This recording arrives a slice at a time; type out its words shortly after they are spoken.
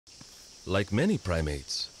Like many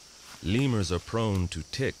primates, lemurs are prone to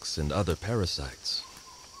ticks and other parasites.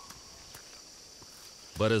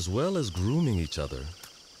 But as well as grooming each other,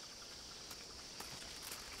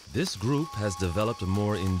 this group has developed a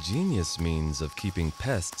more ingenious means of keeping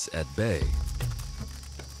pests at bay.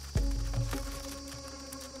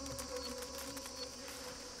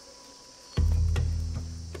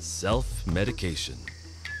 Self-medication.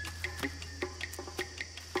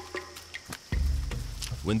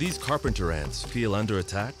 When these carpenter ants feel under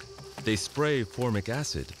attack, they spray formic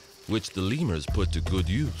acid, which the lemurs put to good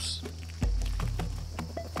use.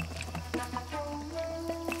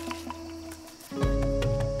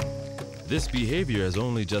 This behavior has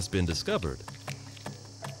only just been discovered.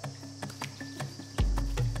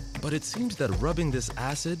 But it seems that rubbing this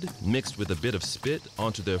acid, mixed with a bit of spit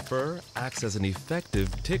onto their fur, acts as an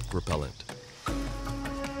effective tick repellent.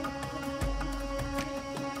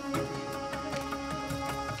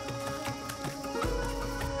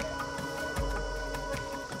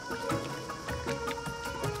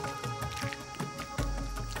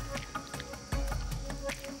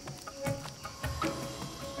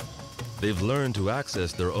 They've learned to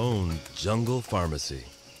access their own jungle pharmacy.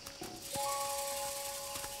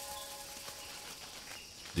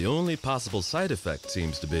 The only possible side effect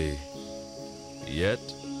seems to be yet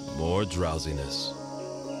more drowsiness.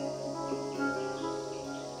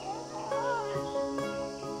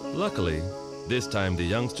 Luckily, this time the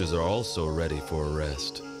youngsters are also ready for a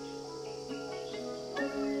rest.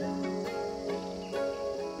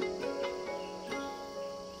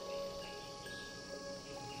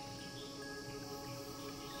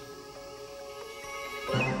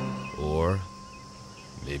 Or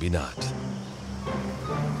maybe not.